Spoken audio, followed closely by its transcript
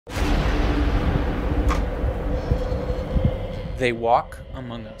They walk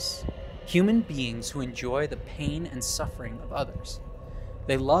among us, human beings who enjoy the pain and suffering of others.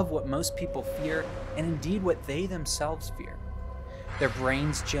 They love what most people fear, and indeed what they themselves fear. Their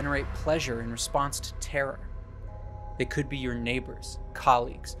brains generate pleasure in response to terror. They could be your neighbors,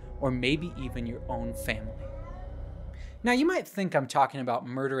 colleagues, or maybe even your own family. Now, you might think I'm talking about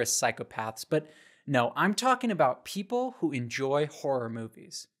murderous psychopaths, but no, I'm talking about people who enjoy horror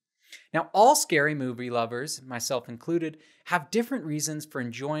movies. Now, all scary movie lovers, myself included, have different reasons for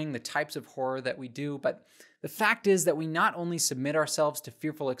enjoying the types of horror that we do, but the fact is that we not only submit ourselves to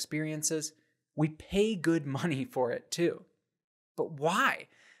fearful experiences, we pay good money for it too. But why?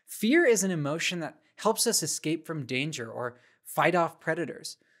 Fear is an emotion that helps us escape from danger or fight off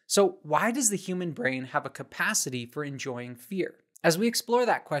predators. So why does the human brain have a capacity for enjoying fear? As we explore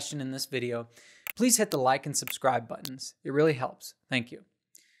that question in this video, please hit the like and subscribe buttons. It really helps. Thank you.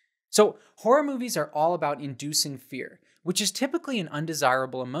 So horror movies are all about inducing fear, which is typically an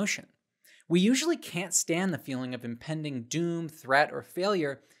undesirable emotion. We usually can't stand the feeling of impending doom, threat, or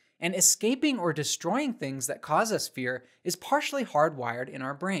failure, and escaping or destroying things that cause us fear is partially hardwired in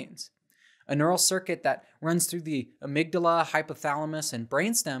our brains. A neural circuit that runs through the amygdala, hypothalamus, and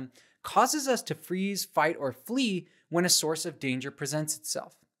brainstem causes us to freeze, fight, or flee when a source of danger presents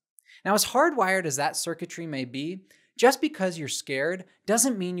itself. Now, as hardwired as that circuitry may be, just because you're scared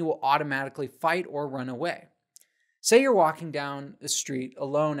doesn't mean you will automatically fight or run away. Say you're walking down the street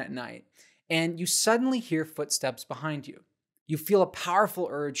alone at night, and you suddenly hear footsteps behind you. You feel a powerful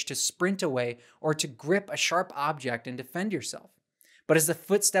urge to sprint away or to grip a sharp object and defend yourself. But as the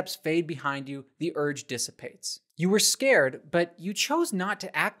footsteps fade behind you, the urge dissipates. You were scared, but you chose not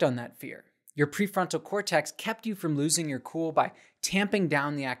to act on that fear. Your prefrontal cortex kept you from losing your cool by tamping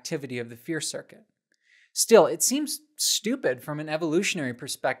down the activity of the fear circuit. Still, it seems stupid from an evolutionary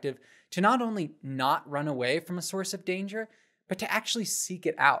perspective to not only not run away from a source of danger, but to actually seek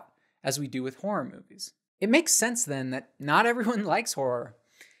it out, as we do with horror movies. It makes sense then that not everyone likes horror.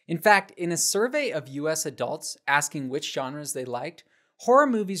 In fact, in a survey of US adults asking which genres they liked, horror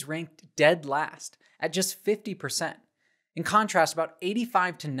movies ranked dead last at just 50%. In contrast, about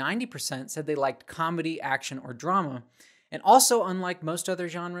 85 to 90% said they liked comedy, action, or drama. And also, unlike most other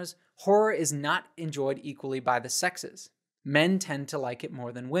genres, horror is not enjoyed equally by the sexes. Men tend to like it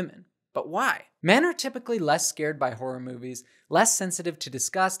more than women. But why? Men are typically less scared by horror movies, less sensitive to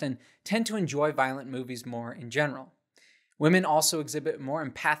disgust, and tend to enjoy violent movies more in general. Women also exhibit more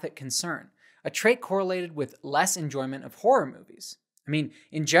empathic concern, a trait correlated with less enjoyment of horror movies.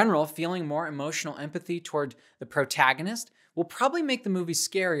 In general, feeling more emotional empathy toward the protagonist will probably make the movie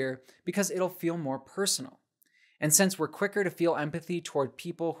scarier because it'll feel more personal. And since we're quicker to feel empathy toward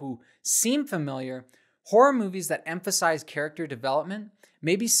people who seem familiar, horror movies that emphasize character development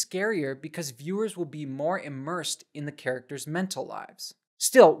may be scarier because viewers will be more immersed in the characters' mental lives.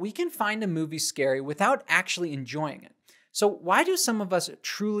 Still, we can find a movie scary without actually enjoying it. So why do some of us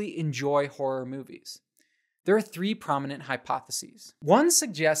truly enjoy horror movies? There are three prominent hypotheses. One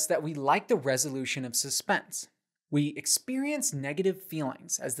suggests that we like the resolution of suspense. We experience negative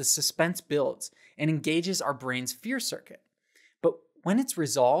feelings as the suspense builds and engages our brain's fear circuit. But when it's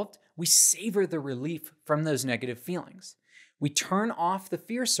resolved, we savor the relief from those negative feelings. We turn off the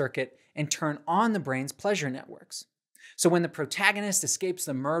fear circuit and turn on the brain's pleasure networks. So when the protagonist escapes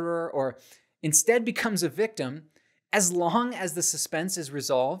the murderer or instead becomes a victim, as long as the suspense is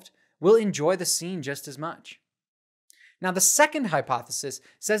resolved, we'll enjoy the scene just as much. Now, the second hypothesis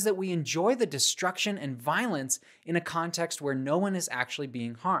says that we enjoy the destruction and violence in a context where no one is actually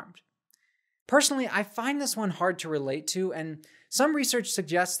being harmed. Personally, I find this one hard to relate to, and some research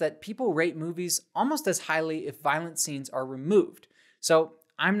suggests that people rate movies almost as highly if violent scenes are removed. So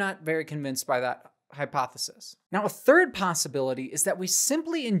I'm not very convinced by that hypothesis. Now, a third possibility is that we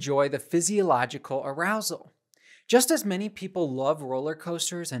simply enjoy the physiological arousal. Just as many people love roller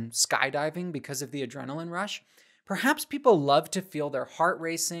coasters and skydiving because of the adrenaline rush, perhaps people love to feel their heart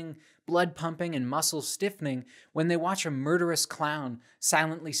racing, blood pumping, and muscles stiffening when they watch a murderous clown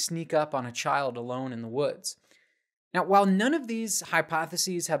silently sneak up on a child alone in the woods. Now, while none of these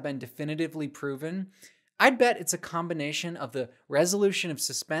hypotheses have been definitively proven, I'd bet it's a combination of the resolution of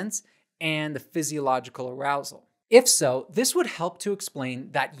suspense and the physiological arousal. If so, this would help to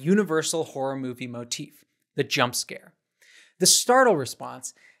explain that universal horror movie motif, the jump scare. The startle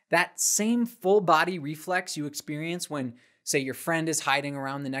response, that same full body reflex you experience when, say, your friend is hiding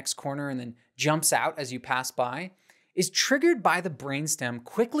around the next corner and then jumps out as you pass by, is triggered by the brainstem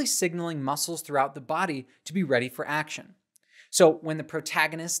quickly signaling muscles throughout the body to be ready for action. So when the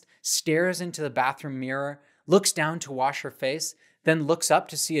protagonist stares into the bathroom mirror, looks down to wash her face, then looks up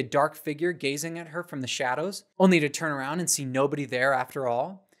to see a dark figure gazing at her from the shadows, only to turn around and see nobody there after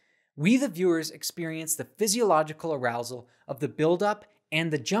all, we the viewers experience the physiological arousal of the buildup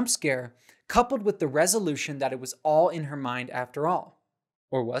and the jump scare, coupled with the resolution that it was all in her mind after all.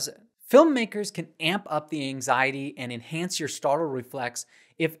 Or was it? Filmmakers can amp up the anxiety and enhance your startle reflex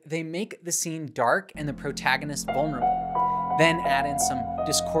if they make the scene dark and the protagonist vulnerable. Then add in some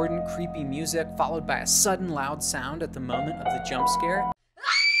discordant, creepy music followed by a sudden loud sound at the moment of the jump scare,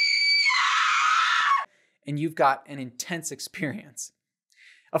 and you've got an intense experience.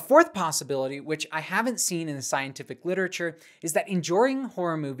 A fourth possibility, which I haven't seen in the scientific literature, is that enjoying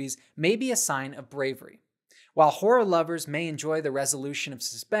horror movies may be a sign of bravery. While horror lovers may enjoy the resolution of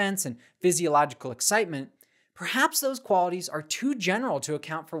suspense and physiological excitement, perhaps those qualities are too general to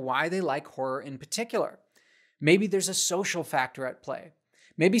account for why they like horror in particular. Maybe there's a social factor at play.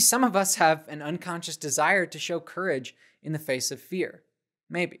 Maybe some of us have an unconscious desire to show courage in the face of fear.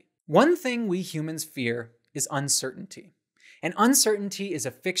 Maybe. One thing we humans fear is uncertainty. And uncertainty is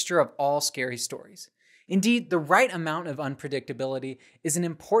a fixture of all scary stories. Indeed, the right amount of unpredictability is an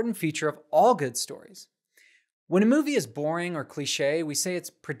important feature of all good stories. When a movie is boring or cliché, we say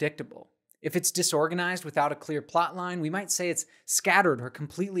it's predictable. If it's disorganized without a clear plotline, we might say it's scattered or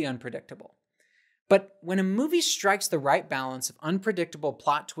completely unpredictable. But when a movie strikes the right balance of unpredictable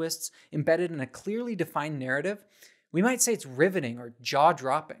plot twists embedded in a clearly defined narrative, we might say it's riveting or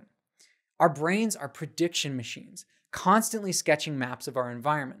jaw-dropping. Our brains are prediction machines, constantly sketching maps of our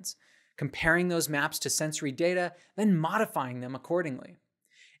environments, comparing those maps to sensory data, then modifying them accordingly.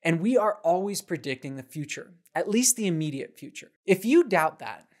 And we are always predicting the future, at least the immediate future. If you doubt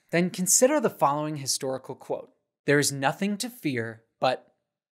that, then consider the following historical quote: "There is nothing to fear but..."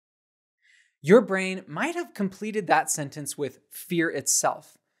 Your brain might have completed that sentence with fear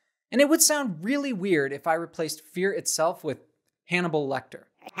itself. And it would sound really weird if I replaced fear itself with Hannibal Lecter.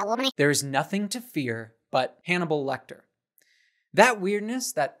 There is nothing to fear but Hannibal Lecter. That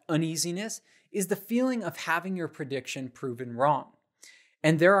weirdness, that uneasiness, is the feeling of having your prediction proven wrong.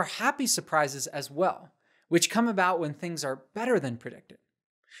 And there are happy surprises as well, which come about when things are better than predicted.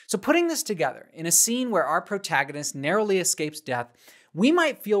 So putting this together, in a scene where our protagonist narrowly escapes death, we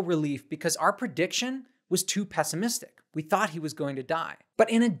might feel relief because our prediction was too pessimistic. We thought he was going to die. But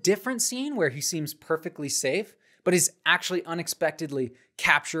in a different scene where he seems perfectly safe, but is actually unexpectedly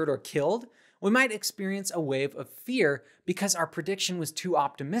captured or killed, we might experience a wave of fear because our prediction was too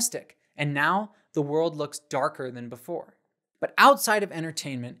optimistic, and now the world looks darker than before. But outside of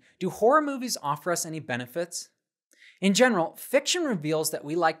entertainment, do horror movies offer us any benefits? In general, fiction reveals that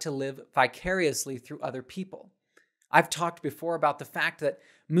we like to live vicariously through other people. I've talked before about the fact that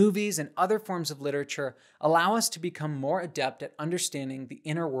movies and other forms of literature allow us to become more adept at understanding the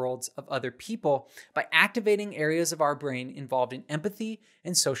inner worlds of other people by activating areas of our brain involved in empathy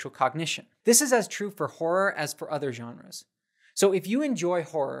and social cognition. This is as true for horror as for other genres. So if you enjoy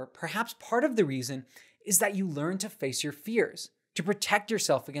horror, perhaps part of the reason is that you learn to face your fears, to protect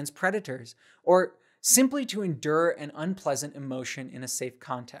yourself against predators, or simply to endure an unpleasant emotion in a safe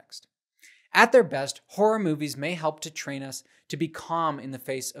context. At their best, horror movies may help to train us to be calm in the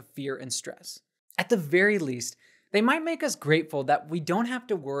face of fear and stress. At the very least, they might make us grateful that we don't have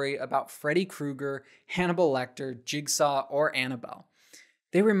to worry about Freddy Krueger, Hannibal Lecter, Jigsaw, or Annabelle.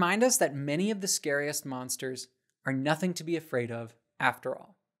 They remind us that many of the scariest monsters are nothing to be afraid of after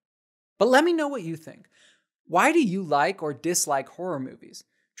all. But let me know what you think. Why do you like or dislike horror movies?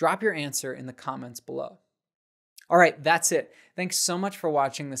 Drop your answer in the comments below. All right, that's it. Thanks so much for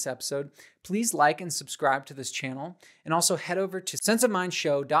watching this episode. Please like and subscribe to this channel, and also head over to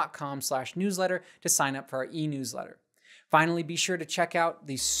senseofmindshow.com/newsletter to sign up for our e-newsletter. Finally, be sure to check out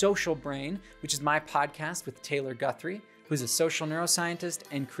The Social Brain, which is my podcast with Taylor Guthrie, who's a social neuroscientist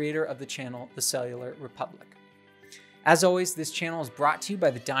and creator of the channel The Cellular Republic. As always, this channel is brought to you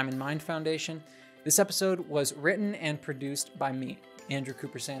by the Diamond Mind Foundation. This episode was written and produced by me, Andrew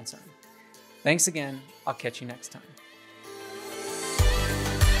Cooper Sansone. Thanks again. I'll catch you next time.